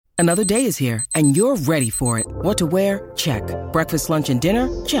Another day is here, and you're ready for it. What to wear? Check. Breakfast, lunch, and dinner?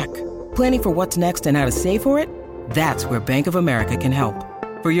 Check. Planning for what's next and how to save for it? That's where Bank of America can help.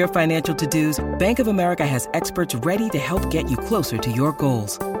 For your financial to-dos, Bank of America has experts ready to help get you closer to your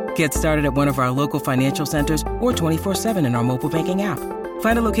goals. Get started at one of our local financial centers or 24/7 in our mobile banking app.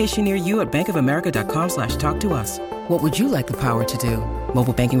 Find a location near you at bankofamerica.com/talktous. What would you like the power to do?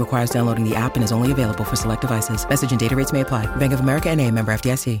 Mobile banking requires downloading the app and is only available for select devices. Message and data rates may apply. Bank of America N.A., member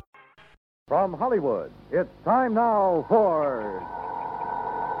FDIC. From Hollywood, it's time now for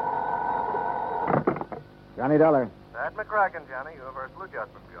Johnny Dollar. Pat McCracken, Johnny, Universal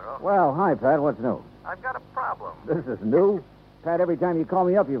Adjustment Bureau. Well, hi, Pat. What's new? I've got a problem. This is new? Pat, every time you call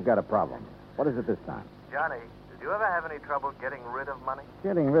me up, you've got a problem. What is it this time? Johnny, did you ever have any trouble getting rid of money?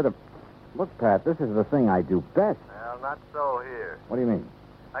 Getting rid of... Look, Pat, this is the thing I do best. Well, not so here. What do you mean?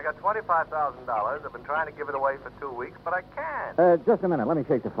 I got $25,000. I've been trying to give it away for 2 weeks, but I can't. Just a minute. Let me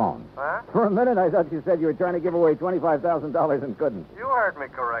take the phone. Huh? For a minute, I thought you said you were trying to give away $25,000 and couldn't. You heard me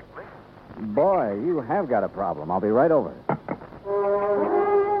correctly. Boy, you have got a problem. I'll be right over.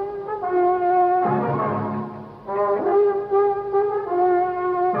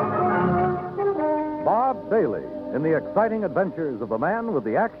 Bob Bailey in the exciting adventures of the man with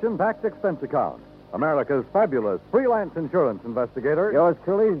the action-packed expense account. America's fabulous freelance insurance investigator. Yours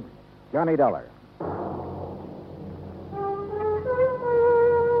truly, Johnny Dollar.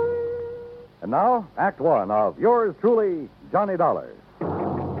 And now, Act One of yours truly, Johnny Dollar.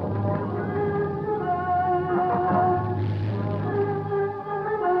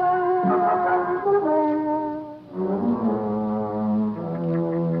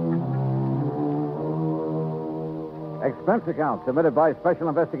 Expense account submitted by Special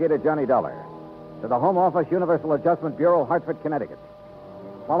Investigator Johnny Dollar to the Home Office, Universal Adjustment Bureau, Hartford, Connecticut.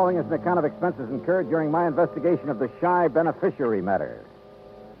 Following is an account of expenses incurred during my investigation of the Shy beneficiary matter.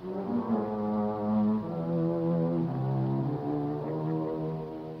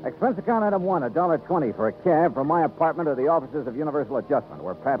 Expense account item one, $1.20 for a cab from my apartment to the offices of Universal Adjustment,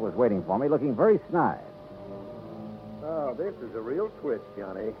 where Pat was waiting for me, looking very snide. Oh, this is a real twist,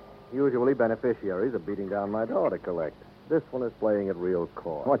 Johnny. Usually beneficiaries are beating down my door to collect. This one is playing it real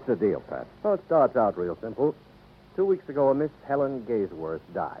coy. What's the deal, Pat? Well, it starts out real simple. 2 weeks ago, a Miss Helen Gaisworth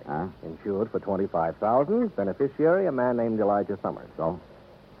died. Huh? Insured for $25,000. Beneficiary, a man named Elijah Summers. So?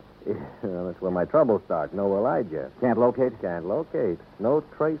 Well, that's where my trouble starts. No Elijah. Can't locate? Can't locate. No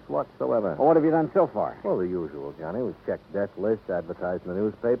trace whatsoever. Well, what have you done so far? Well, the usual, Johnny. We've checked death lists, advertised in the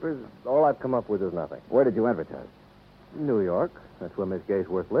newspapers. All I've come up with is nothing. Where did you advertise? New York. That's where Miss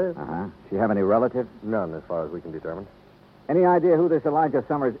Gaisworth lives. Uh-huh. She have any relatives? None, as far as we can determine. Any idea who this Elijah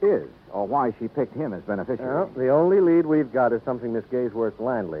Summers is, or why she picked him as beneficiary? Well, the only lead we've got is something Miss Gaisworth's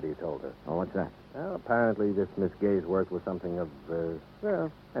landlady told us. Oh, what's that? Well, apparently this Miss Gaisworth was something of,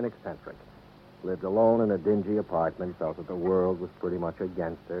 an eccentric. Lived alone in a dingy apartment, felt that the world was pretty much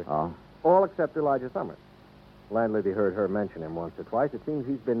against her. Oh? All except Elijah Summers. Landlady heard her mention him once or twice. It seems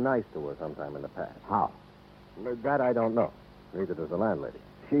he's been nice to her sometime in the past. How? That I don't know. Neither does the landlady.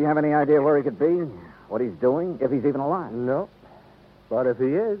 She have any idea where he could be? What he's doing? If he's even alive? No. But if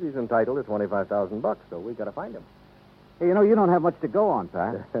he is, he's entitled to $25,000, so we got to find him. Hey, you know, you don't have much to go on,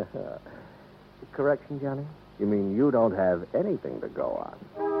 Pat. Correction, Johnny? You mean you don't have anything to go on?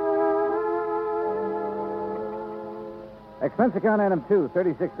 Expense account item two,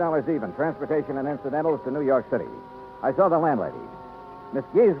 $36 even. Transportation and incidentals to New York City. I saw the landlady. Miss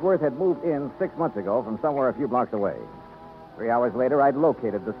Gaisworth had moved in 6 months ago from somewhere a few blocks away. 3 hours later, I'd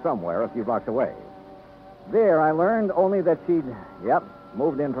located the somewhere a few blocks away. There, I learned only that she'd,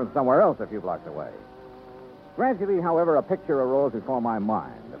 moved in from somewhere else a few blocks away. Gradually, however, a picture arose before my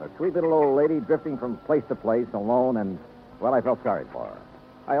mind of a sweet little old lady drifting from place to place alone, and, well, I felt sorry for her.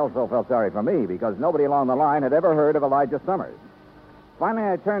 I also felt sorry for me because nobody along the line had ever heard of Elijah Summers. Finally,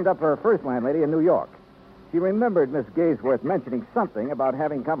 I turned up her first landlady in New York. She remembered Miss Gaisworth mentioning something about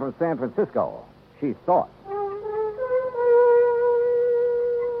having come from San Francisco. She thought.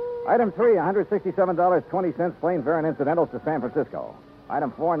 Item 3, $167.20 plane fare and incidentals to San Francisco.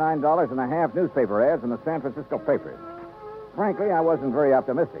 Item 4, $9.50 newspaper ads in the San Francisco papers. Frankly, I wasn't very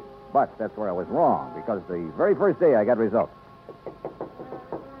optimistic, but that's where I was wrong, because the very first day I got results.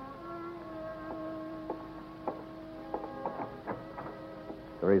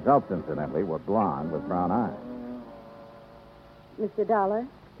 The results, incidentally, were blonde with brown eyes. Mr. Dollar?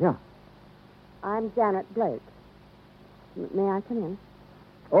 Yeah. I'm Janet Blake. May I come in?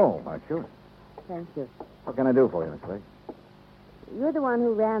 Oh, sure. Thank you. What can I do for you, Miss Blake? You're the one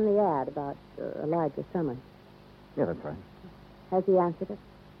who ran the ad about Elijah Summers. Yeah, that's right. Has he answered it?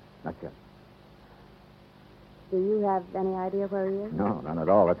 Not yet. Do you have any idea where he is? No, none at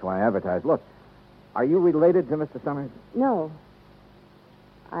all. That's why I advertised. Look, are you related to Mr. Summers? No.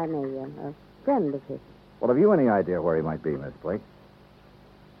 I'm a friend of his. Well, have you any idea where he might be, Miss Blake?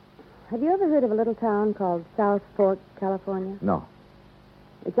 Have you ever heard of a little town called South Fork, California? No.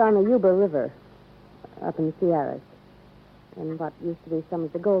 It's on the Yuba River, up in the Sierras, in what used to be some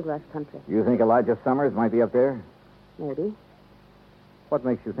of the gold rush country. You think Elijah Summers might be up there? Maybe. What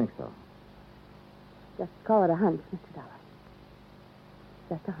makes you think so? Just call it a hunch, Mr. Dollar.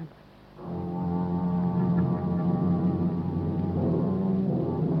 Just a hunch.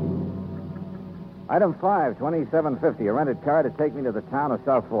 Item 5, 2750, a rented car to take me to the town of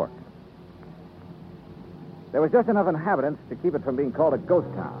South Fork. There was just enough inhabitants to keep it from being called a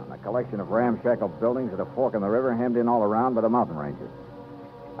ghost town, a collection of ramshackle buildings at a fork in the river hemmed in all around by the mountain ranges.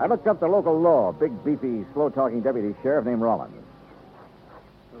 I looked up the local law, big, beefy, slow-talking deputy sheriff named Rollins.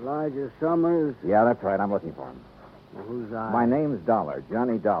 Elijah Summers? Yeah, that's right. I'm looking for him. Well, who's I? My name's Dollar,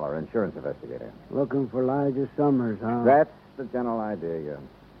 Johnny Dollar, insurance investigator. Looking for Elijah Summers, huh? That's the general idea, yeah.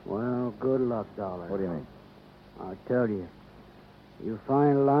 Well, good luck, Dollar. What do you mean? I'll tell you. You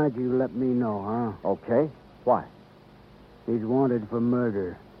find Elijah, you let me know, huh? Okay. Why? He's wanted for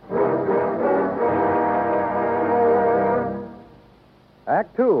murder.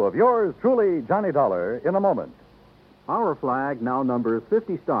 Act 2 of yours truly, Johnny Dollar, in a moment. Our flag now numbers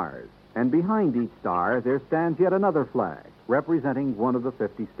 50 stars, and behind each star there stands yet another flag, representing one of the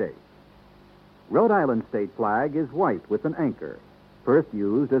 50 states. Rhode Island's state flag is white with an anchor, first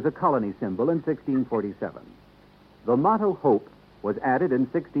used as a colony symbol in 1647. The motto Hope was added in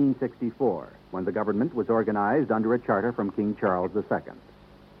 1664, when the government was organized under a charter from King Charles II.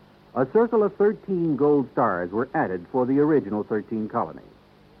 A circle of 13 gold stars were added for the original 13 colonies.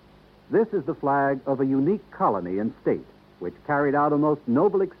 This is the flag of a unique colony and state, which carried out a most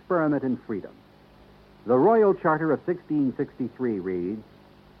noble experiment in freedom. The Royal Charter of 1663 reads,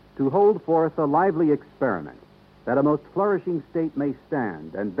 "To hold forth a lively experiment, that a most flourishing state may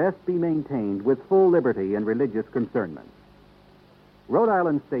stand and best be maintained with full liberty and religious concernment." Rhode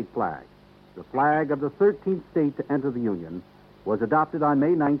Island's state flag, the flag of the 13th state to enter the Union, was adopted on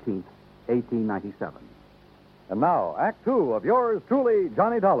May 19th, 1897. And now, Act 2 of yours truly,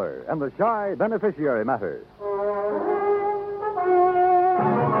 Johnny Dollar, and the Shy Beneficiary Matter.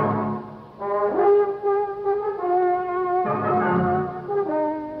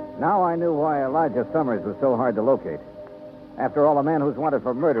 Now I knew why Elijah Summers was so hard to locate. After all, a man who's wanted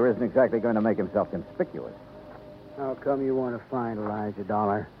for murder isn't exactly going to make himself conspicuous. How come you want to find Elijah,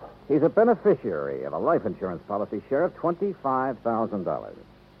 Dollar? He's a beneficiary of a life insurance policy, Sheriff, $25,000.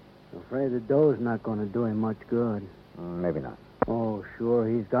 I'm afraid the dough's not going to do him much good. Maybe not. Oh, sure,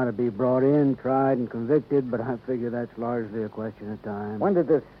 he's got to be brought in, tried, and convicted, but I figure that's largely a question of time. When did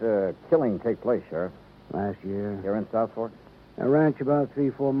this killing take place, Sheriff? Last year. Here in South Fork? A ranch about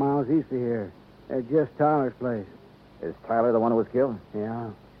 3-4 miles east of here. At Jess Tyler's place. Is Tyler the one who was killed? Yeah.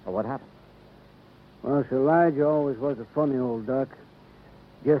 Well, what happened? Well, Sir Elijah always was a funny old duck.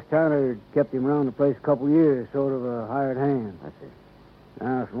 Jess Tyler kept him around the place a couple years, sort of a hired hand. I see.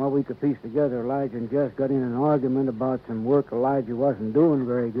 Now, from what we could piece together, Elijah and Jess got in an argument about some work Elijah wasn't doing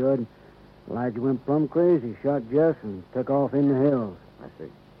very good. Elijah went plumb crazy, shot Jess, and took off in the hills. I see.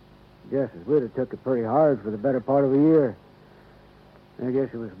 Jess's widow took it pretty hard for the better part of a year. I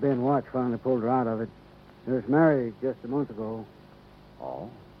guess it was Ben Watts finally pulled her out of it. They was married just a month ago. Oh?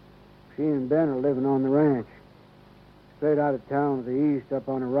 She and Ben are living on the ranch. Straight out of town to the east, up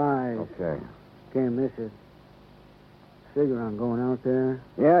on a rise. Okay. Can't miss it. Figure on going out there.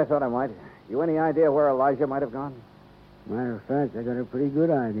 Yeah, I thought I might. You any idea where Elijah might have gone? Matter of fact, I got a pretty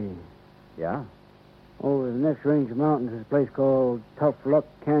good idea. Yeah? Over the next range of mountains is a place called Tough Luck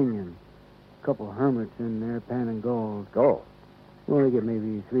Canyon. A couple of hermits in there panning gold. Go. Well, they get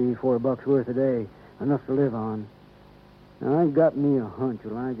maybe $3-4 worth a day. Enough to live on. Now, I got me a hunch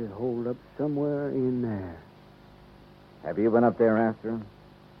Elijah's holed up somewhere in there. Have you been up there after him?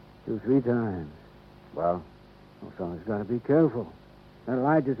 2-3 times. Well? Well, someone's got to be careful. That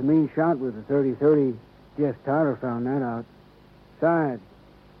Elijah's a mean shot with a .30-30. Jess Tyler found that out. Besides,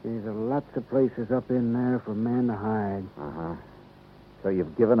 there's lots of places up in there for men to hide. Uh-huh. So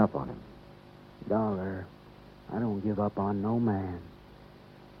you've given up on him? Dollar, I don't give up on no man.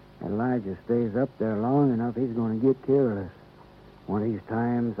 Elijah stays up there long enough, he's going to get careless. One of these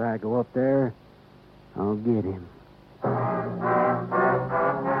times I go up there, I'll get him.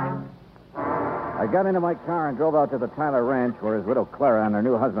 I got into my car and drove out to the Tyler Ranch where his widow Clara and her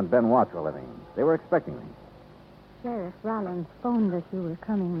new husband Ben Watts were living. They were expecting me. Sheriff Rollins phoned us you were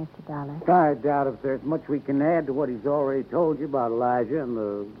coming, Mr. Dollar. I doubt if there's much we can add to what he's already told you about Elijah and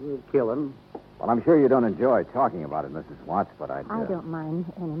the killing. Well, I'm sure you don't enjoy talking about it, Mrs. Watts, but I don't mind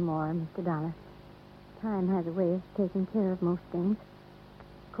anymore, Mr. Dollar. Time has a way of taking care of most things.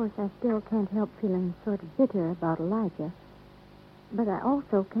 Of course, I still can't help feeling sort of bitter about Elijah. But I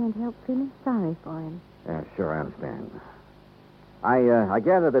also can't help feeling sorry for him. Yeah, sure, I understand. I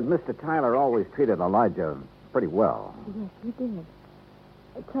gather that Mr. Tyler always treated Elijah pretty well. Yes, he did.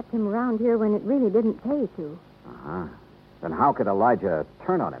 It kept him around here when it really didn't pay to. Uh-huh. Then how could Elijah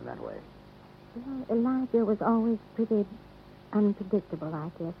turn on him that way? Well, Elijah was always pretty unpredictable,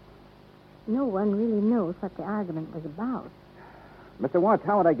 I guess. No one really knows what the argument was about. Mr. Watts,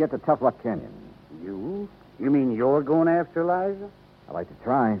 how would I get to Tough Luck Canyon? You? You mean you're going after Elijah? I'd like to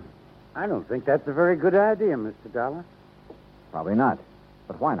try. I don't think that's a very good idea, Mr. Dollar. Probably not.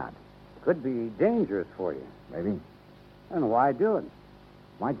 But why not? Could be dangerous for you. Maybe. And why do it?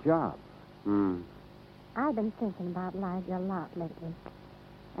 My job. I've been thinking about Elijah a lot lately.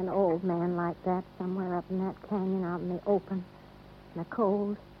 An old man like that somewhere up in that canyon out in the open, in the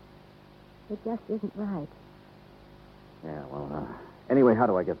cold. It just isn't right. Yeah, well, anyway, how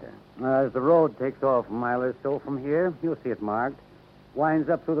do I get there? As the road takes off a mile or so from here, you'll see it marked. Winds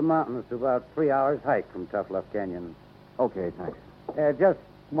up through the mountains to about 3 hours hike from Tough Luck Canyon. Okay, thanks. Just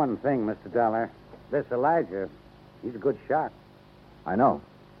one thing, Mr. Dollar. This Elijah, he's a good shot. I know.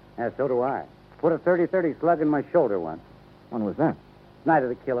 Yeah, so do I. Put a 30-30 slug in my shoulder once. When was that? Night of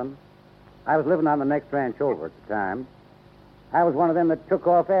the killing. I was living on the next ranch over at the time. I was one of them that took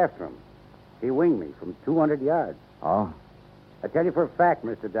off after him. He winged me from 200 yards. Oh? I tell you for a fact,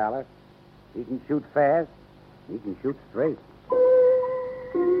 Mr. Dollar, he can shoot fast, he can shoot straight.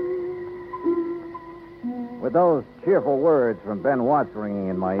 With those cheerful words from Ben Watts ringing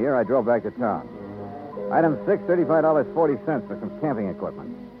in my ear, I drove back to town. Item 6, $35.40 for some camping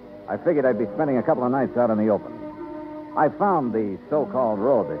equipment. I figured I'd be spending a couple of nights out in the open. I found the so-called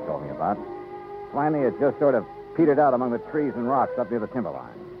road they told me about. Finally, it just sort of petered out among the trees and rocks up near the timberline.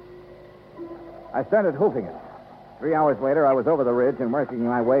 I started hoofing it. 3 hours later, I was over the ridge and working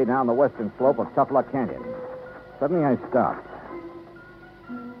my way down the western slope of Tough Luck Canyon. Suddenly, I stopped.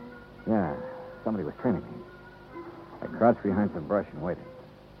 Yeah, somebody was trailing me. I crouched behind some brush and waited.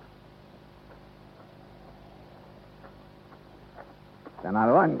 Then I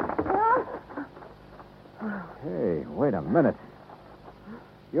lunged. Hey, wait a minute.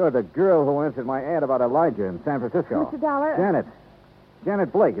 You're the girl who answered my ad about Elijah in San Francisco. Mr. Dollar. Janet.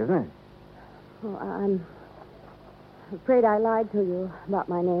 Janet Blake, isn't it? Oh, I'm afraid I lied to you about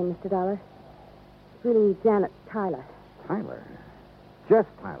my name, Mr. Dollar. It's really Janet Tyler. Tyler? Just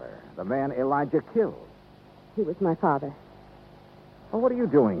Tyler, the man Elijah killed. He was my father. Well, what are you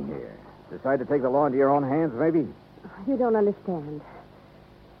doing here? Decide to take the law into your own hands, maybe? You don't understand.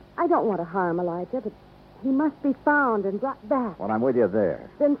 I don't want to harm Elijah, but he must be found and brought back. Well, I'm with you there.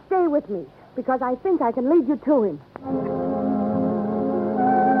 Then stay with me, because I think I can lead you to him.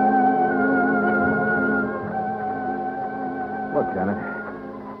 Look, Janet,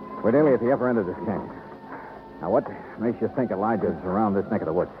 we're nearly at the upper end of this canyon. Now, what makes you think Elijah's around this neck of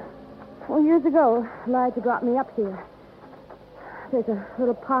the woods? Well, years ago, Elijah brought me up here. There's a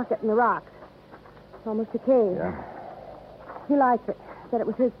little pocket in the rocks. It's almost a cave. Yeah? He liked it. Said it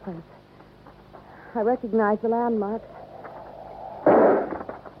was his place. I recognized the landmarks.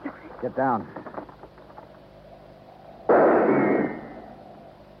 Get down.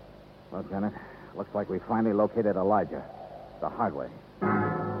 Well, Janet, looks like we finally located Elijah. The hard way.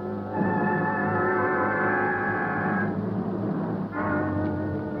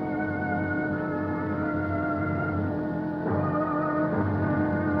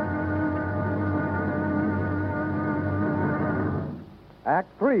 Act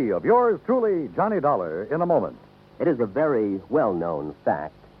 3 of yours truly, Johnny Dollar, in a moment. It is a very well-known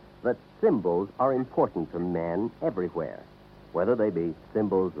fact that symbols are important to men everywhere. Whether they be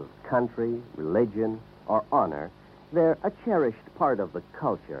symbols of country, religion, or honor, they're a cherished part of the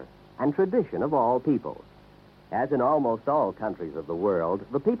culture and tradition of all peoples. As in almost all countries of the world,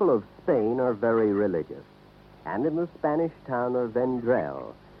 the people of Spain are very religious. And in the Spanish town of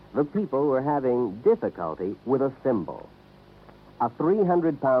Vendrell, the people were having difficulty with a symbol. A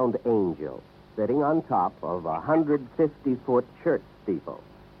 300-pound angel sitting on top of a 150-foot church steeple.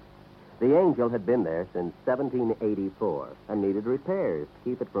 The angel had been there since 1784 and needed repairs to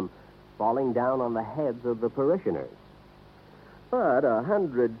keep it from falling down on the heads of the parishioners. But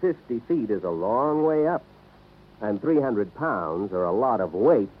 150 feet is a long way up, and 300 pounds are a lot of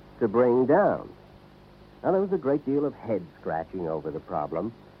weight to bring down. Now, there was a great deal of head-scratching over the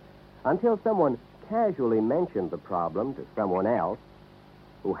problem until someone casually mentioned the problem to someone else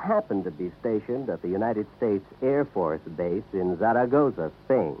who happened to be stationed at the United States Air Force Base in Zaragoza,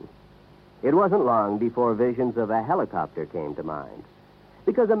 Spain. It wasn't long before visions of a helicopter came to mind.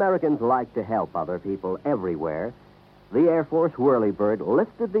 Because Americans like to help other people everywhere, the Air Force Whirlybird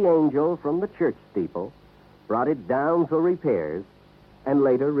lifted the Angel from the church steeple, brought it down for repairs, and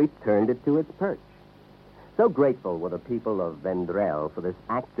later returned it to its perch. So grateful were the people of Vendrell for this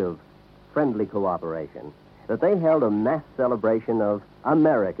act of friendly cooperation that they held a mass celebration of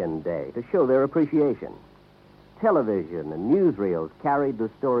American Day to show their appreciation. Television and newsreels carried the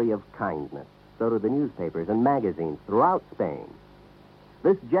story of kindness. So did the newspapers and magazines throughout Spain.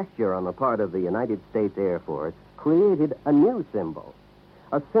 This gesture on the part of the United States Air Force created a new symbol,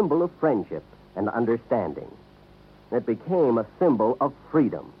 a symbol of friendship and understanding. It became a symbol of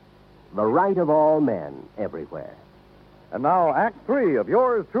freedom, the right of all men everywhere. And now, Act 3 of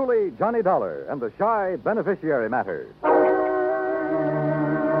yours truly, Johnny Dollar, and the Shy Beneficiary Matter.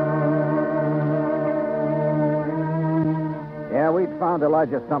 Yeah, we'd found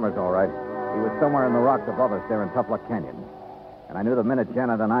Elijah Summers, all right. He was somewhere in the rocks above us there in Tough Luck Canyon. And I knew the minute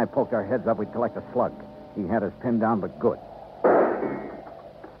Janet and I poked our heads up, we'd collect a slug. He had us pinned down, but good.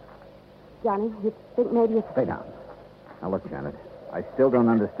 Johnny, you think maybe it's... Stay down. Now, look, Janet, I still don't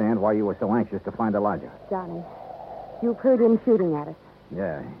understand why you were so anxious to find Elijah. Johnny, you've heard him shooting at us.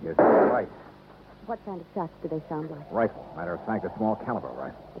 Yeah, you're right. What kind of shots do they sound like? Rifle. Matter of fact, a small caliber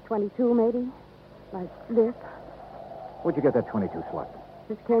rifle. A 22, maybe? Like this? Where'd you get that 22 slug?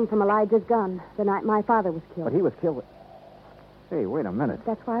 This came from Elijah's gun the night my father was killed. But he was killed with... Hey, wait a minute.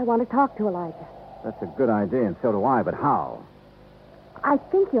 That's why I want to talk to Elijah. That's a good idea, and so do I, but how? I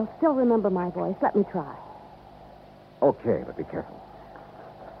think you'll still remember my voice. Let me try. Okay, but be careful.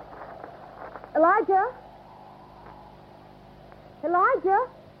 Elijah? Elijah?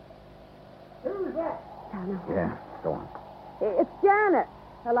 Who's that? Johnny. Yeah, go on. It's Janet,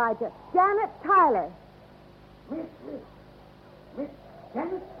 Elijah. Janet Tyler. Miss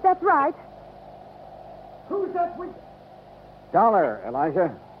Janet? That's right. Who's that with... Dollar,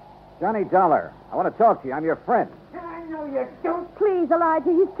 Elijah. Johnny Dollar. I want to talk to you. I'm your friend. I know you don't. Please,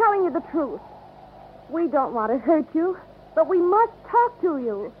 Elijah, he's telling you the truth. We don't want to hurt you, but we must talk to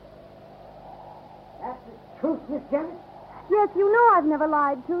you. That's the truth, Miss Janet? Yes, you know I've never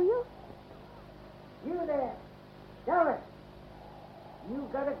lied to you. You there. Dollar. You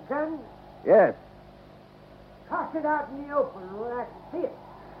got a gun? Yes. Toss it out in the open where I can see it.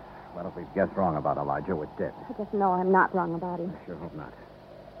 Well, if we've guessed wrong about Elijah, we're dead. I just know I'm not wrong about him. I sure hope not.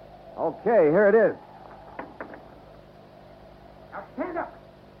 Okay, here it is. Now stand up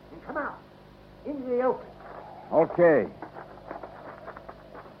and come out into the open. Okay.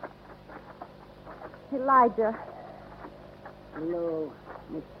 Elijah. Hello,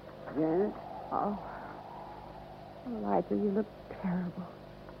 Miss Janet. Oh. Elijah, you look terrible.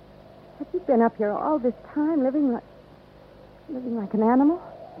 Have you been up here all this time living like an animal?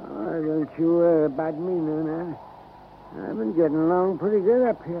 Oh, don't you worry about me, Nana. I've been getting along pretty good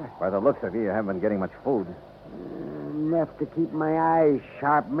up here. By the looks of you, you haven't been getting much food. Enough to keep my eyes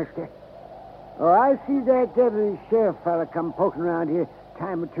sharp, mister. Oh, I see that deputy sheriff fella come poking around here a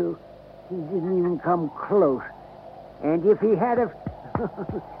time or two. He didn't even come close. And if he had have...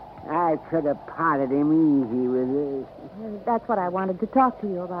 I could have potted him easy with this. That's what I wanted to talk to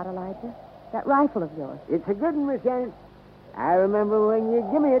you about, Elijah. That rifle of yours. It's a good one, Miss Janet. I remember when you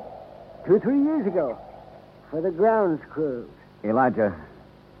give me it 2-3 years ago for the grounds crews. Elijah,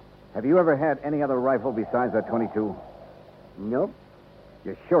 have you ever had any other rifle besides that 22? Nope.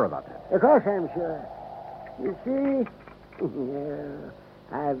 You're sure about that? Of course I'm sure. You see,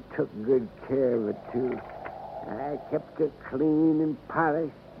 yeah, I've took good care of it, too. I kept it clean and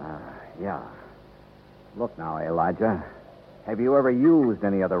polished. Yeah. Look now, Elijah. Have you ever used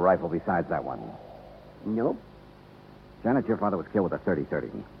any other rifle besides that one? Nope. Janet, your father was killed with a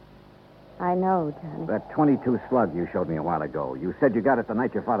 30-30. I know, Johnny. That 22 slug you showed me a while ago. You said you got it the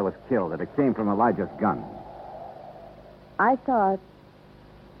night your father was killed, that it came from Elijah's gun. I saw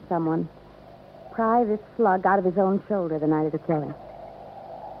someone pry this slug out of his own shoulder the night of the killing.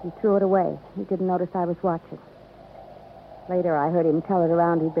 He threw it away. He didn't notice I was watching. Later, I heard him tell it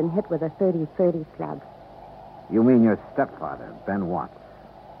around he'd been hit with a 30-30 slug. You mean your stepfather, Ben Watts?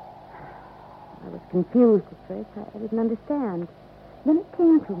 I was confused at first. I didn't understand. Then it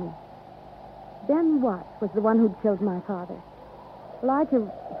came to me. Ben Watts was the one who'd killed my father. Elijah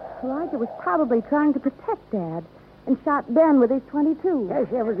was probably trying to protect Dad and shot Ben with his 22. Yes,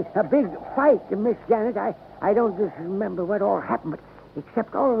 there was a big fight, Miss Janet. I don't just remember what all happened, but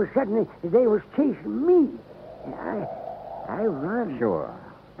except all of a sudden they was chasing me. I run. Sure.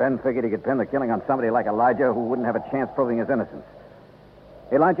 Ben figured he could pin the killing on somebody like Elijah who wouldn't have a chance proving his innocence.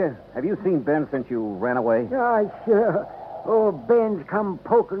 Elijah, have you seen Ben since you ran away? Oh, sure. Old Ben's come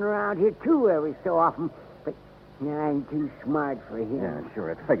poking around here, too, every so often. But I ain't too smart for him. Yeah, sure,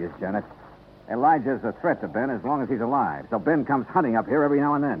 it figures, Janet. Elijah's a threat to Ben as long as he's alive, so Ben comes hunting up here every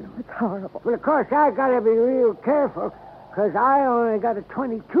now and then. It's horrible. Well, of course, I gotta be real careful, because I only got a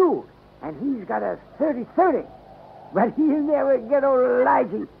 22, and he's got a 30-30. But he'll never get old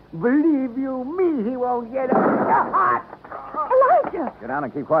Elijah. Believe you me, he won't get old. Elijah! Get down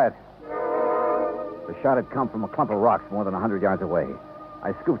and keep quiet. The shot had come from a clump of rocks more than 100 yards away.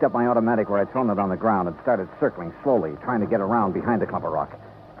 I scooped up my automatic where I'd thrown it on the ground and started circling slowly, trying to get around behind the clump of rock.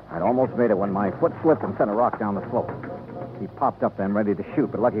 I'd almost made it when my foot slipped and sent a rock down the slope. He popped up then, ready to shoot,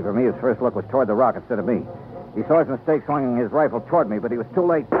 but lucky for me, his first look was toward the rock instead of me. He saw his mistake, swinging his rifle toward me, but he was too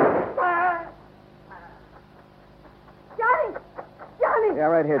late. Johnny! Johnny! Yeah,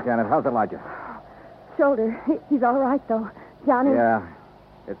 right here, Janet. How's Elijah? Shoulder. He's all right, though. Johnny? Yeah,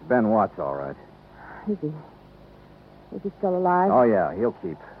 it's Ben Watts, all right. Is he still alive? Oh, yeah, he'll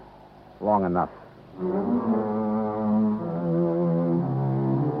keep. Long enough.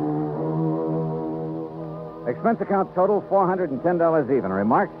 Expense account total, $410 even.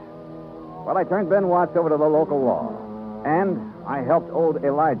 Remarks? Well, I turned Ben Watts over to the local law. And I helped old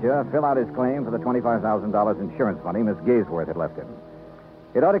Elijah fill out his claim for the $25,000 insurance money Miss Gaysworth had left him.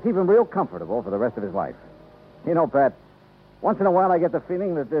 It ought to keep him real comfortable for the rest of his life. You know, Pat, once in a while I get the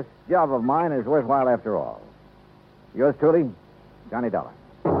feeling that this job of mine is worthwhile after all. Yours truly, Johnny Dollar.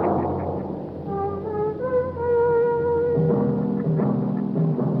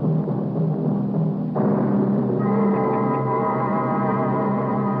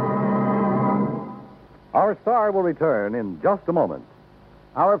 Our star will return in just a moment.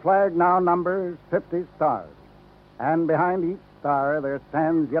 Our flag now numbers 50 stars. And behind each star there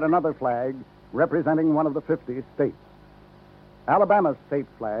stands yet another flag representing one of the 50 states. Alabama's state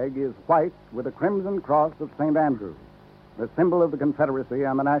flag is white with a crimson cross of St. Andrew, the symbol of the Confederacy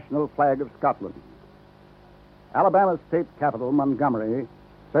and the national flag of Scotland. Alabama's state capital, Montgomery,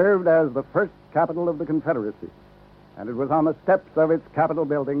 served as the first capital of the Confederacy, and it was on the steps of its Capitol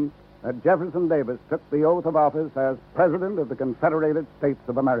building that Jefferson Davis took the oath of office as President of the Confederated States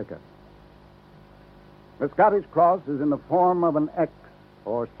of America. The Scottish cross is in the form of an X,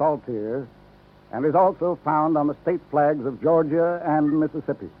 or saltire, and is also found on the state flags of Georgia and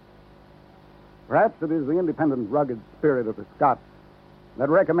Mississippi. Perhaps it is the independent, rugged spirit of the Scots that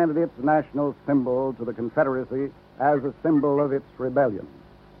recommended its national symbol to the Confederacy as a symbol of its rebellion.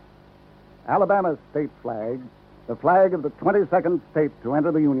 Alabama's state flag, the flag of the 22nd state to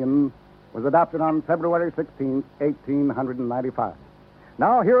enter the Union, was adopted on February 16, 1895.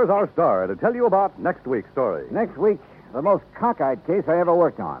 Now, here is our star to tell you about next week's story. Next week, the most cockeyed case I ever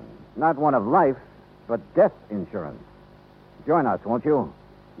worked on. Not one of life, but death insurance. Join us, won't you?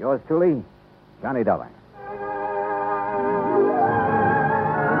 Yours truly, Johnny Dollar.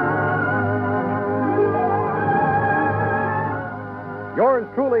 Yours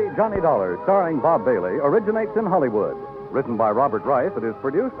truly, Johnny Dollar, starring Bob Bailey, originates in Hollywood. Written by Robert Rice, it is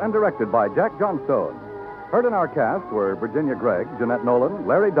produced and directed by Jack Johnstone. Heard in our cast were Virginia Gregg, Jeanette Nolan,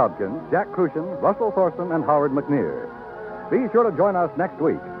 Larry Dobkin, Jack Crucian, Russell Thorson, and Howard McNear. Be sure to join us next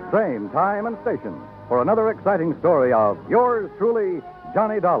week, same time and station, for another exciting story of Yours truly,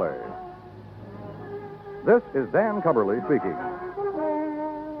 Johnny Dollar. This is Dan Cubberly speaking.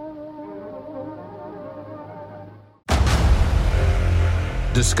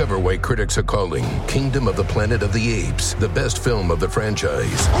 Discover why critics are calling Kingdom of the Planet of the Apes the best film of the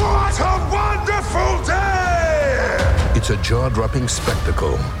franchise. What a wonderful day! It's a jaw-dropping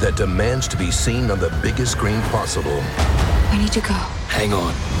spectacle that demands to be seen on the biggest screen possible. We need to go. Hang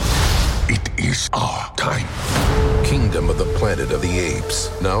on. It is our time. Kingdom of the Planet of the Apes.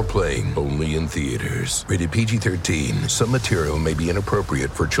 Now playing only in theaters. Rated PG-13. Some material may be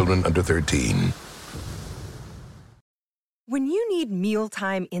inappropriate for children under 13. When you need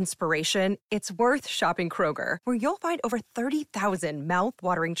mealtime inspiration, it's worth shopping Kroger, where you'll find over 30,000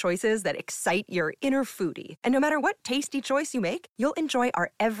 mouth-watering choices that excite your inner foodie. And no matter what tasty choice you make, you'll enjoy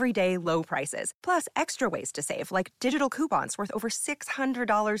our everyday low prices, plus extra ways to save, like digital coupons worth over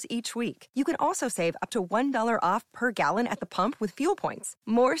 $600 each week. You can also save up to $1 off per gallon at the pump with fuel points.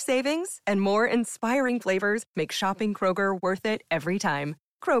 More savings and more inspiring flavors make shopping Kroger worth it every time.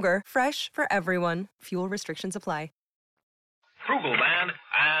 Kroger, fresh for everyone. Fuel restrictions apply. Krugel Band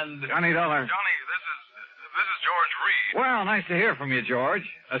and... Johnny Dollar. Johnny, this is George Reed. Well, nice to hear from you, George.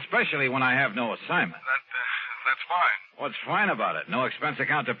 Especially when I have no assignment. That's fine. What's fine about it? No expense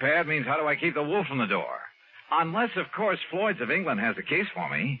account to pad means how do I keep the wolf from the door? Unless, of course, Floyd's of England has a case for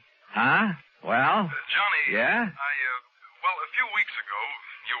me. Huh? Well? Johnny. Yeah? Well, a few weeks ago,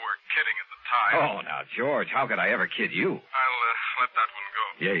 you were kidding at the time. Oh, now, George, how could I ever kid you? I'll let that one go.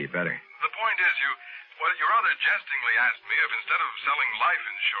 Yeah, you better. The point is, you rather jestingly asked me if instead of selling life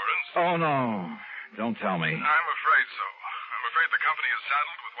insurance... Oh, no. Don't tell me. I'm afraid so. I'm afraid the company is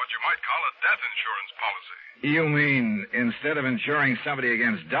saddled with what you might call a death insurance policy. You mean instead of insuring somebody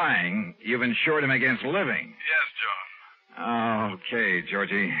against dying, you've insured him against living? Yes, John. Okay,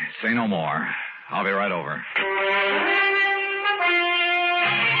 Georgie. Say no more. I'll be right over.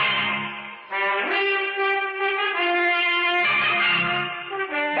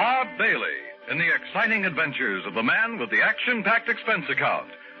 Bob Bailey in the exciting adventures of the man with the action-packed expense account.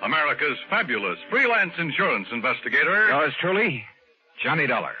 America's fabulous freelance insurance investigator. Yours truly, Johnny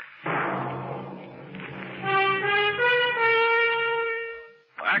Dollar.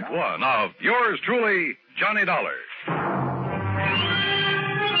 Act one of yours truly, Johnny Dollar.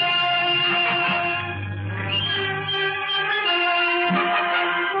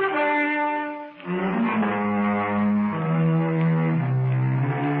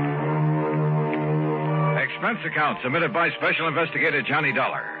 Expense account submitted by Special Investigator Johnny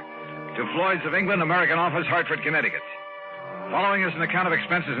Dollar to Floyd's of England, American Office, Hartford, Connecticut. Following is an account of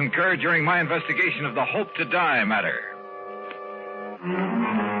expenses incurred during my investigation of the Hope to Die matter.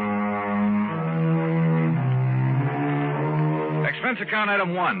 Expense account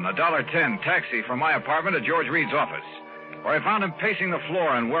item 1, $1.10 taxi from my apartment to George Reed's office, where I found him pacing the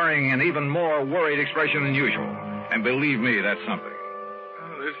floor and wearing an even more worried expression than usual. And believe me, that's something.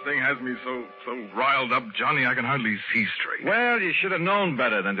 This thing has me so riled up, Johnny, I can hardly see straight. Well, you should have known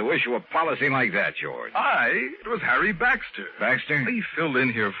better than to issue a policy like that, George. It was Harry Baxter. Baxter? He filled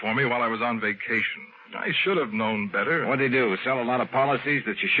in here for me while I was on vacation. I should have known better. What'd he do? Sell a lot of policies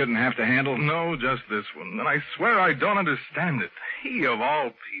that you shouldn't have to handle? No, just this one. And I swear I don't understand it. He, of all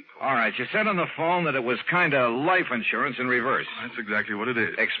people. All right, you said on the phone that it was kind of life insurance in reverse. That's exactly what it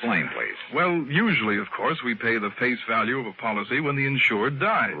is. Explain, please. Well, usually, of course, we pay the face value of a policy when the insured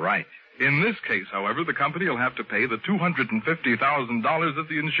dies. Right. In this case, however, the company will have to pay the $250,000 if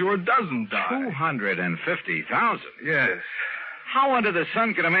the insured doesn't die. $250,000? Yes. How under the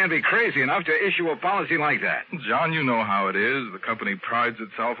sun could a man be crazy enough to issue a policy like that? John, you know how it is. The company prides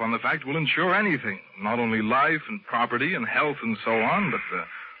itself on the fact we'll insure anything. Not only life and property and health and so on, but the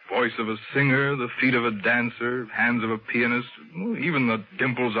voice of a singer, the feet of a dancer, hands of a pianist, even the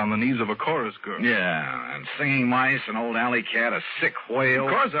dimples on the knees of a chorus girl. Yeah, and singing mice, an old alley cat, a sick whale.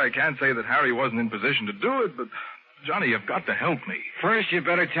 Of course, I can't say that Harry wasn't in position to do it, but... Johnny, you've got to help me. First, you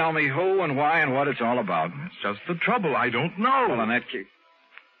better tell me who and why and what it's all about. That's just the trouble. I don't know. Well, in that case,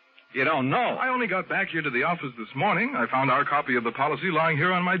 you don't know. I only got back here to the office this morning. I found our copy of the policy lying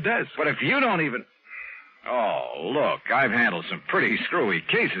here on my desk. But if you don't even... Oh, look, I've handled some pretty screwy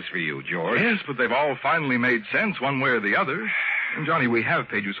cases for you, George. Yes, but they've all finally made sense one way or the other. And, Johnny, we have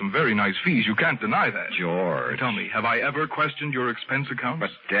paid you some very nice fees. You can't deny that. George. Tell me, have I ever questioned your expense accounts?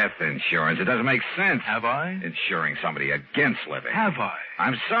 But death insurance, it doesn't make sense. Have I? Insuring somebody against living. Have I?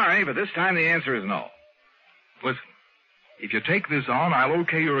 I'm sorry, but this time the answer is no. Listen, if you take this on, I'll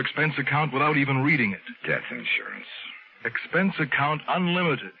okay your expense account without even reading it. Death insurance. Expense account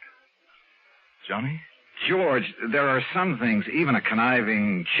unlimited. Johnny? George, there are some things even a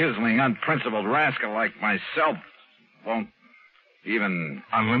conniving, chiseling, unprincipled rascal like myself won't even...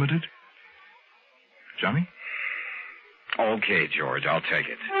 Unlimited? Johnny? Okay, George, I'll take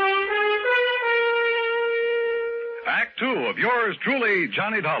it. Act two of yours truly,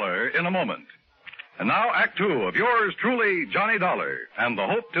 Johnny Dollar, in a moment. And now, Act two of yours truly, Johnny Dollar, and the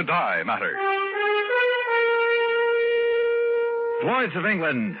Hope to Die matter. Floyd's of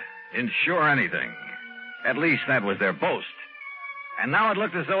England insure anything. At least that was their boast. And now it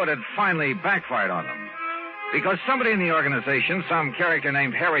looked as though it had finally backfired on them. Because somebody in the organization, some character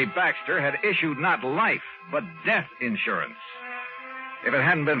named Harry Baxter, had issued not life, but death insurance. If it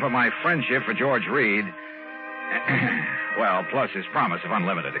hadn't been for my friendship for George Reed, well, plus his promise of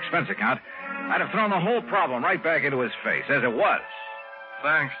unlimited expense account, I'd have thrown the whole problem right back into his face, as it was.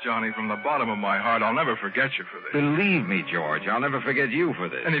 Thanks, Johnny, from the bottom of my heart. I'll never forget you for this. Believe me, George, I'll never forget you for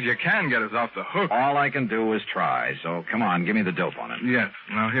this. And if you can get us off the hook... All I can do is try, so come on, give me the dope on it. Yes.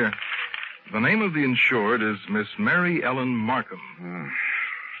 Now, here. The name of the insured is Miss Mary Ellen Markham.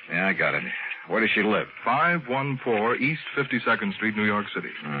 Yeah, I got it. Where does she live? 514 East 52nd Street, New York City.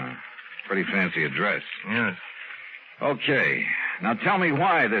 Pretty fancy address. Yes. Okay. Now tell me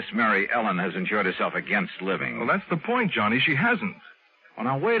why this Mary Ellen has insured herself against living. Well, that's the point, Johnny. She hasn't. Well,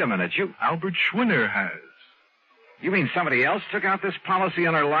 now, wait a minute. Albert Schwinner has. You mean somebody else took out this policy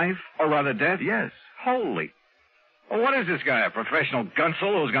on her life? Or rather death? Yes. Holy. Well, what is this guy, a professional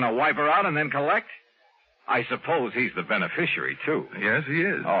gunsel who's going to wipe her out and then collect? I suppose he's the beneficiary, too. Yes, he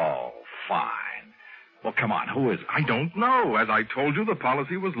is. Oh, fine. Well, come on, who is it? I don't know. As I told you, the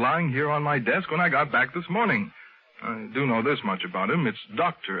policy was lying here on my desk when I got back this morning. I do know this much about him. It's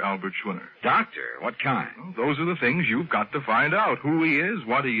Dr. Albert Schwinner. Doctor? What kind? Well, those are the things you've got to find out. Who he is,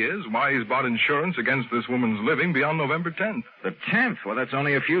 what he is, why he's bought insurance against this woman's living beyond November 10th. The 10th? Well, that's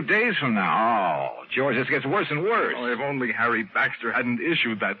only a few days from now. Oh, George, this gets worse and worse. Oh, if only Harry Baxter hadn't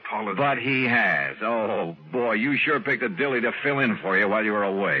issued that policy. But he has. Oh, boy, you sure picked a dilly to fill in for you while you were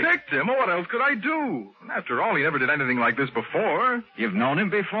away. Picked him? Well, what else could I do? After all, he never did anything like this before. You've known him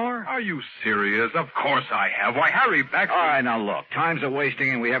before? Are you serious? Of course I have. Why, Harry Baxter... All right, now look. Time's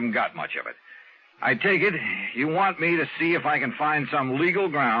a-wasting and we haven't got much of it. I take it you want me to see if I can find some legal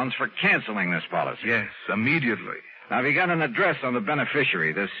grounds for canceling this policy. Yes, immediately. Now, have you got an address on the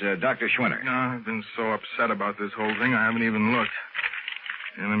beneficiary, this Dr. Schwinner? No, I've been so upset about this whole thing, I haven't even looked.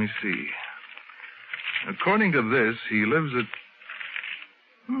 Here, let me see. According to this, he lives at...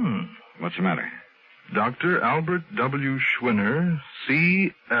 What's the matter? Dr. Albert W. Schwinner,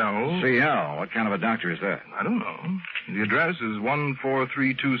 C.L. C.L.? What kind of a doctor is that? I don't know. The address is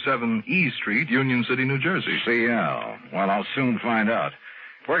 14327 E Street, Union City, New Jersey. C.L. Well, I'll soon find out.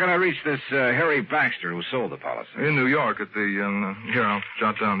 Where can I reach this Harry Baxter who sold the policy? In New York at the... here, I'll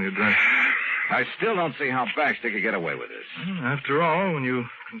jot down the address. I still don't see how Baxter could get away with this. After all, when you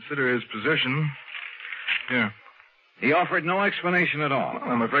consider his position... Here. He offered no explanation at all. Well,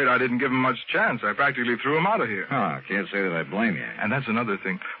 I'm afraid I didn't give him much chance. I practically threw him out of here. Oh, can't say that I blame you. And that's another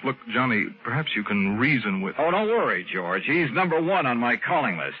thing. Look, Johnny, perhaps you can reason with... Oh, don't worry, George. He's number one on my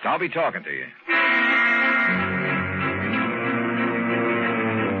calling list. I'll be talking to you.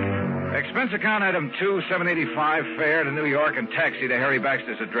 Expense account item 2, $7.85, fare to New York and taxi to Harry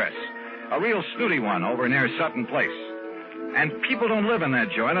Baxter's address. A real snooty one over near Sutton Place. And people don't live in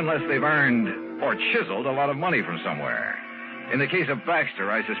that joint unless they've earned or chiseled a lot of money from somewhere. In the case of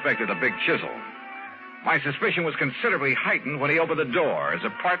Baxter, I suspected a big chisel. My suspicion was considerably heightened when he opened the door. His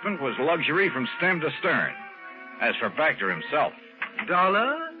apartment was luxury from stem to stern. As for Baxter himself...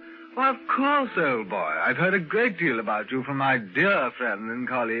 Dollar? Well, of course, old boy. I've heard a great deal about you from my dear friend and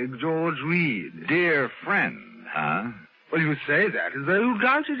colleague, George Reed. Dear friend, huh? Well, you say that as though you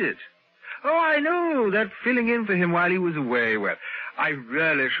doubted it. Oh, I know, that filling in for him while he was away. Well, I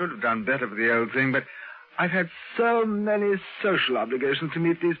really should have done better for the old thing, but I've had so many social obligations to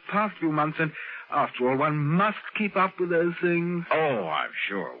meet these past few months, and after all, one must keep up with those things. Oh, I'm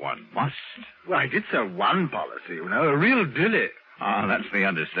sure one must. Well, I did sell one policy, you know, a real dilly. Oh, that's the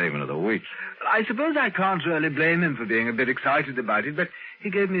understatement of the week. I suppose I can't really blame him for being a bit excited about it, but he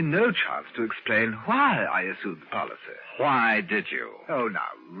gave me no chance to explain why I assumed the policy. Why did you? Oh, now,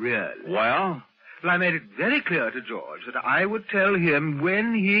 really. Well? Well, I made it very clear to George that I would tell him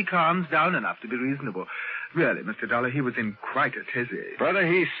when he calms down enough to be reasonable. Really, Mr. Dollar, he was in quite a tizzy. Brother,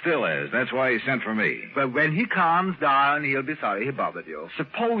 he still is. That's why he sent for me. But when he calms down, he'll be sorry he bothered you.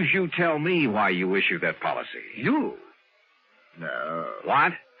 Suppose you tell me why you issued that policy. You? No.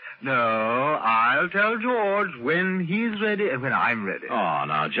 What? No, I'll tell George when he's ready and when I'm ready. Oh,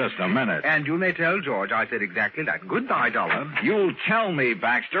 now, just a minute. And you may tell George I said exactly that. Goodbye, Dollar. You'll tell me,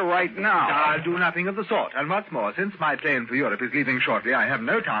 Baxter, right now. I'll do nothing of the sort. And what's more, since my plane for Europe is leaving shortly, I have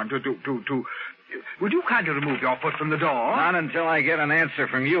no time to... Would you kindly remove your foot from the door? Not until I get an answer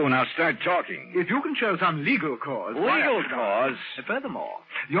from you. Now start talking. If you can show some legal cause... Legal cause? Furthermore,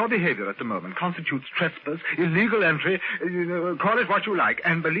 your behavior at the moment constitutes trespass, illegal entry, call it what you like.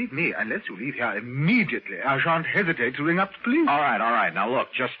 And believe me, unless you leave here immediately, I shan't hesitate to ring up the police. All right. Now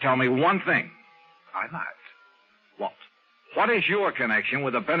look, just tell me one thing. I might. What? What is your connection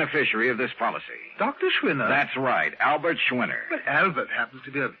with the beneficiary of this policy? Dr. Schwinner. That's right, Albert Schwinner. But Albert happens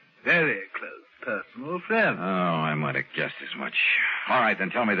to be a very close personal friend. Oh, I might have guessed as much. All right,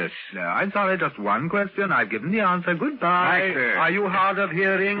 then tell me this. No, I'm sorry, just one question. I've given the answer. Goodbye. Baxter. Are you hard of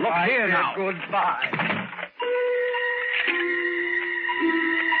hearing? Look here now. Goodbye.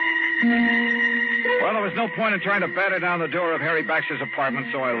 Well, there was no point in trying to batter down the door of Harry Baxter's apartment,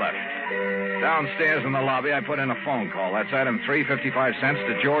 so I left. Downstairs in the lobby, I put in a phone call. That's item 3.55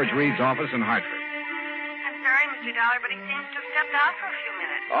 to George Reed's office in Hartford. I'm sorry, Mr. Dollar, but he seems to have stepped out for a few minutes.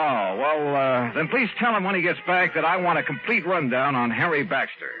 Oh, well, then please tell him when he gets back that I want a complete rundown on Harry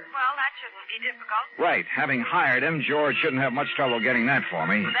Baxter. Well, that shouldn't be difficult. Right. Having hired him, George shouldn't have much trouble getting that for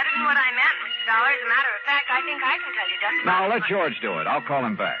me. Well, that isn't what I meant, Mr. Dollar. As a matter of fact, I think I can tell you just about Now, let George do it. I'll call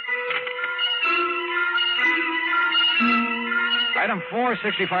him back. Item 4,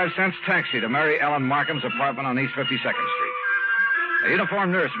 65 cents taxi to Mary Ellen Markham's apartment on East 52nd Street. A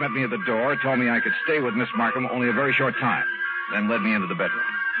uniformed nurse met me at the door, told me I could stay with Miss Markham only a very short time, then led me into the bedroom.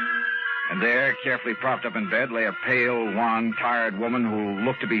 And there, carefully propped up in bed, lay a pale, wan, tired woman who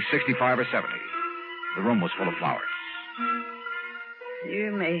looked to be 65 or 70. The room was full of flowers.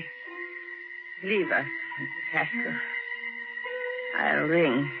 You may leave us, Mrs. Haskell. I'll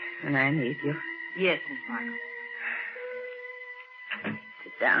ring when I need you. Yes, Miss Markham.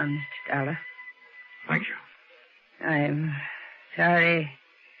 Sit down, Mr. Dollar. Thank you. I'm sorry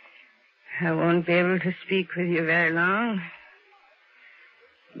I won't be able to speak with you very long.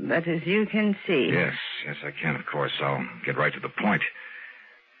 But as you can see... Yes, I can, of course. I'll get right to the point.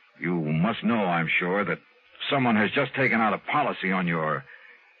 You must know, I'm sure, that someone has just taken out a policy on your...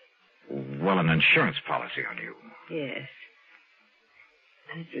 Well, an insurance policy on you. Yes.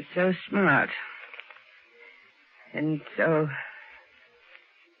 It was so smart. And so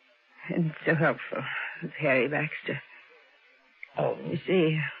helpful with Harry Baxter. Oh. You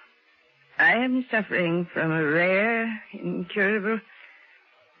see, I am suffering from a rare, incurable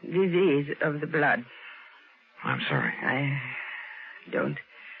disease of the blood. I'm sorry. I don't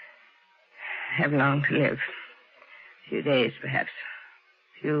have long to live. A few days, perhaps.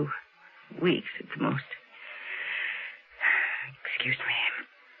 A few weeks at the most. Excuse me.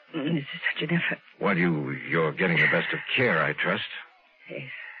 This is such an effort. Well, you're getting the best of care, I trust. Yes.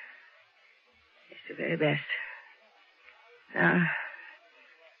 It's the very best.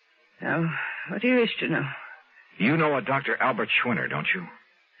 Now, what do you wish to know? You know a Dr. Albert Schwinner, don't you?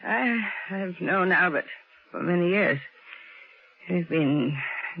 I've known Albert for many years. We've been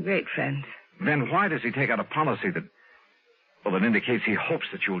great friends. Then why does he take out a policy that indicates he hopes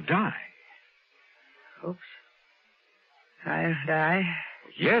that you'll die? Hopes? I'll die?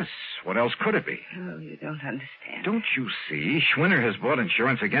 Yes. What else could it be? Oh, you don't understand. Don't you see? Schwinner has bought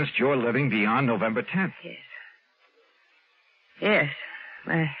insurance against your living beyond November 10th. Yes. Yes.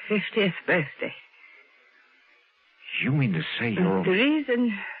 My 50th birthday. You mean to say you're... The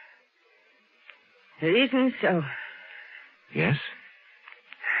reason so. Yes?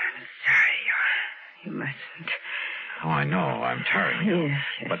 I'm sorry, you mustn't. Oh, I know. I'm tiring you.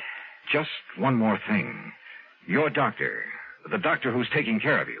 Yes. But just one more thing. Your doctor, the doctor who's taking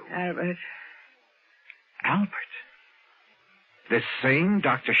care of you. Albert. Albert? This same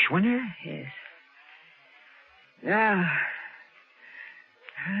Dr. Schwinner? Yes.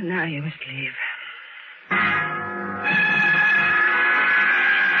 Now you must leave.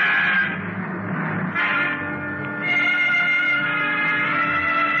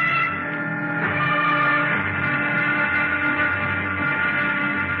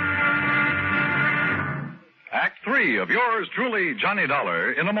 Act 3 of yours truly, Johnny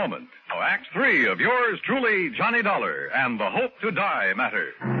Dollar, in a moment. Now, Act 3 of yours truly, Johnny Dollar, and the Hope to Die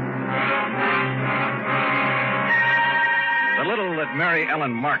matter. The little that Mary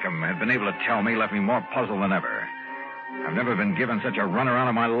Ellen Markham had been able to tell me left me more puzzled than ever. I've never been given such a runaround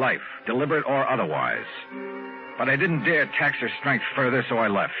of my life, deliberate or otherwise. But I didn't dare tax her strength further, so I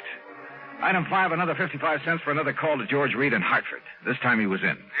left. Item 5, another 55 cents for another call to George Reed in Hartford. This time he was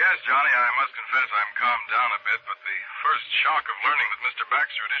in. Yes, Johnny, I must confess I'm calmed down a bit, but the first shock of learning that Mr.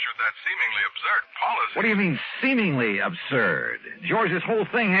 Baxter had issued that seemingly absurd policy... What do you mean, seemingly absurd? George's whole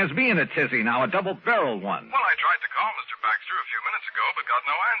thing has me in a tizzy now, a double-barreled one. Well, I tried to call Mr. Baxter a few minutes ago, but got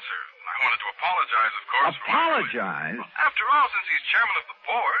no answer. I wanted to apologize, of course. Apologize? After all, since he's chairman of the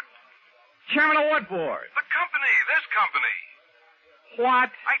board... Chairman of what board? The company, this company.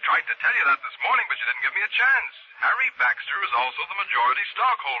 What? I tried to tell you that this morning, but you didn't give me a chance. Harry Baxter is also the majority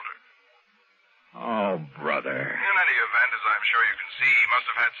stockholder. Oh, brother. In any event, as I'm sure you can see, he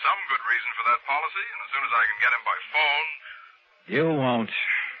must have had some good reason for that policy, and as soon as I can get him by phone... You won't.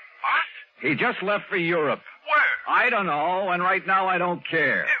 What? He just left for Europe. Where? I don't know, and right now I don't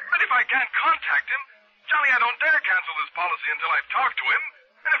care. But if I can't contact him, Johnny, I don't dare cancel this policy until I've talked to him.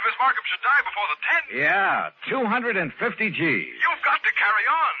 And if Miss Markham should die before the 10th... Yeah, 250 G's. You've got to carry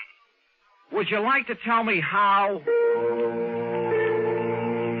on. Would you like to tell me how?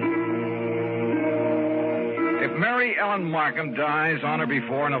 If Mary Ellen Markham dies on or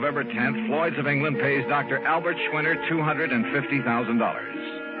before November 10th, Floyd's of England pays Dr. Albert Schwinner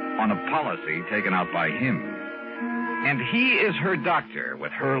 $250,000 on a policy taken out by him. And he is her doctor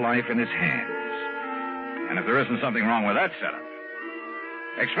with her life in his hands. And if there isn't something wrong with that setup,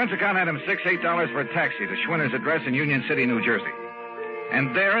 expense account item 6, $8 for a taxi to Schwinner's address in Union City, New Jersey.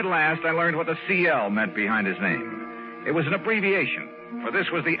 And there at last I learned what the CL meant behind his name. It was an abbreviation, for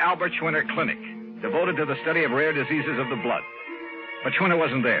this was the Albert Schwinner Clinic, devoted to the study of rare diseases of the blood. But Schwinner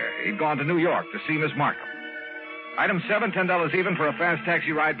wasn't there. He'd gone to New York to see Miss Markham. Item 7, $10 even for a fast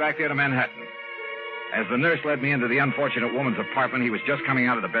taxi ride back there to Manhattan. As the nurse led me into the unfortunate woman's apartment, he was just coming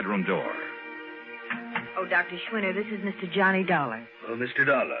out of the bedroom door. Oh, Dr. Schwinner, this is Mr. Johnny Dollar. Oh, Mr.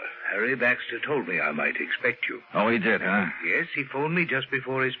 Dollar. Harry Baxter told me I might expect you. Oh, he did, huh? Yes, he phoned me just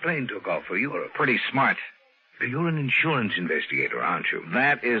before his plane took off for Europe. Pretty smart. You're an insurance investigator, aren't you?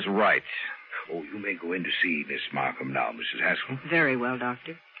 That is right. Oh, you may go in to see Miss Markham now, Mrs. Haskell. Very well,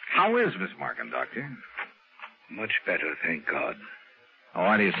 Doctor. How is Miss Markham, Doctor? Much better, thank God. Oh,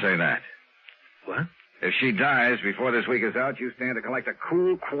 why do you say that? What? If she dies before this week is out, you stand to collect a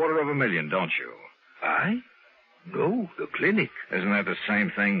cool $250,000, don't you? I? No, the clinic. Isn't that the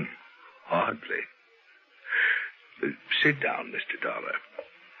same thing? Hardly. Sit down, Mr. Dollar.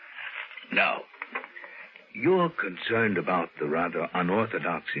 Now, you're concerned about the rather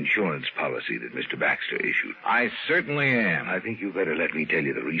unorthodox insurance policy that Mr. Baxter issued. I certainly am. I think you better let me tell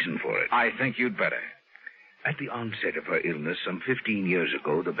you the reason for it. I think you'd better. At the onset of her illness some 15 years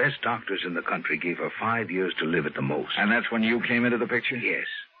ago, the best doctors in the country gave her 5 years to live at the most. And that's when you came into the picture? Yes.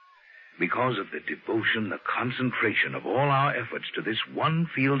 Because of the devotion, the concentration of all our efforts to this one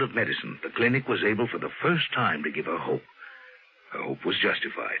field of medicine, the clinic was able for the first time to give her hope. Her hope was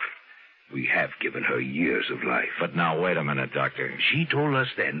justified. We have given her years of life. But now, wait a minute, Doctor. She told us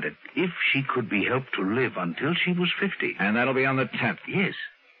then that if she could be helped to live until she was 50... And that'll be on the 10th? Yes.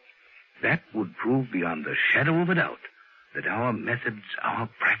 That would prove beyond the shadow of a doubt that our methods, our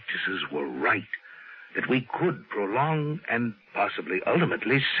practices were right, that we could prolong and possibly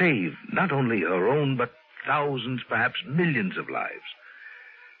ultimately save not only her own, but thousands, perhaps millions of lives.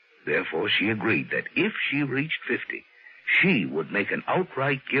 Therefore, she agreed that if she reached 50, she would make an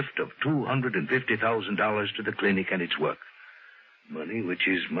outright gift of $250,000 to the clinic and its work. Money which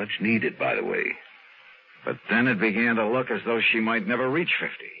is much needed, by the way. But then it began to look as though she might never reach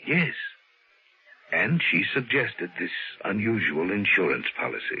 50. Yes. And she suggested this unusual insurance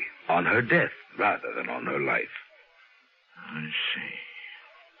policy on her death rather than on her life. I see.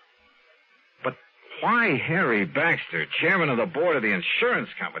 But why Harry Baxter, chairman of the board of the insurance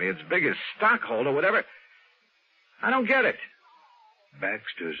company, its biggest stockholder, whatever? I don't get it.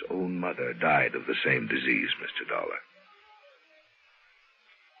 Baxter's own mother died of the same disease, Mr. Dollar.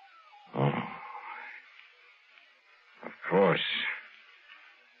 Oh. Of course.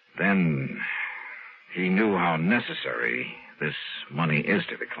 Then he knew how necessary this money is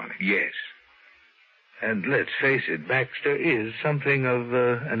to the clinic. Yes. And let's face it, Baxter is something of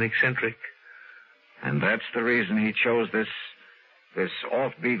an eccentric. And that's the reason he chose this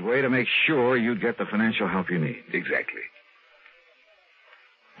offbeat way to make sure you'd get the financial help you need. Exactly.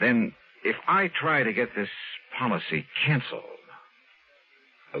 Then, if I try to get this policy canceled...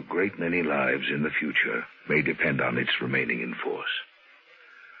 A great many lives in the future may depend on its remaining in force.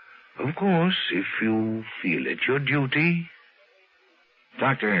 Of course, if you feel it your duty...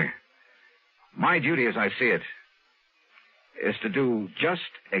 Doctor, my duty as I see it is to do just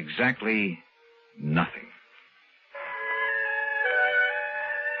exactly nothing.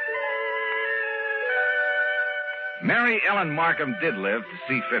 Mary Ellen Markham did live to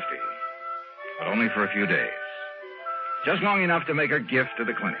see 50, but only for a few days. Just long enough to make her gift to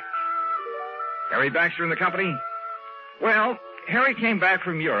the clinic. Harry Baxter and the company? Well, Harry came back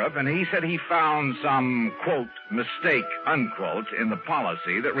from Europe, and he said he found some, quote, mistake, unquote, in the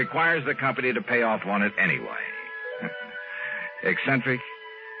policy that requires the company to pay off on it anyway. Eccentric?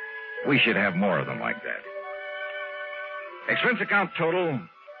 We should have more of them like that. Expense account total?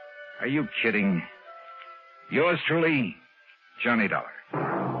 Are you kidding? Yours truly, Johnny Dollar.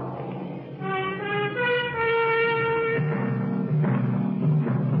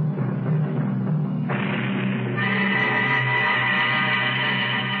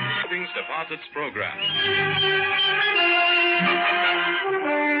 Deposits program.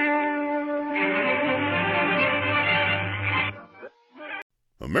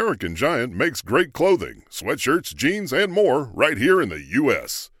 American Giant makes great clothing, sweatshirts, jeans, and more right here in the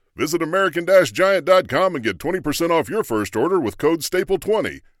U.S. Visit American-Giant.com and get 20% off your first order with code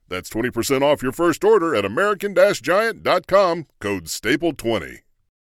STAPLE20. That's 20% off your first order at American-Giant.com, code STAPLE20.